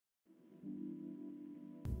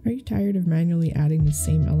Are you tired of manually adding the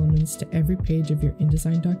same elements to every page of your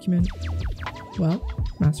InDesign document? Well,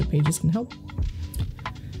 master pages can help.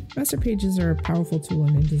 Master pages are a powerful tool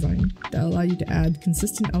in InDesign that allow you to add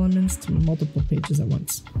consistent elements to multiple pages at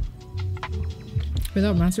once.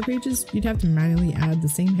 Without master pages, you'd have to manually add the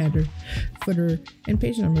same header, footer, and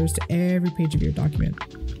page numbers to every page of your document.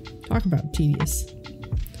 Talk about tedious.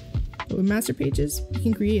 But with master pages, you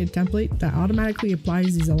can create a template that automatically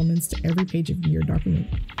applies these elements to every page of your document.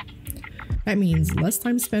 That means less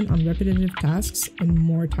time spent on repetitive tasks and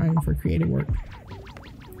more time for creative work.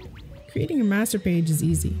 Creating a master page is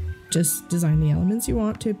easy. Just design the elements you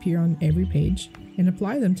want to appear on every page and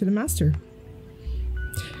apply them to the master.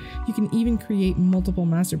 You can even create multiple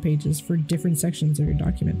master pages for different sections of your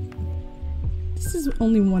document. This is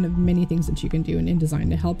only one of many things that you can do in InDesign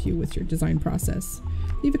to help you with your design process.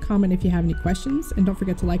 Leave a comment if you have any questions, and don't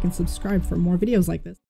forget to like and subscribe for more videos like this.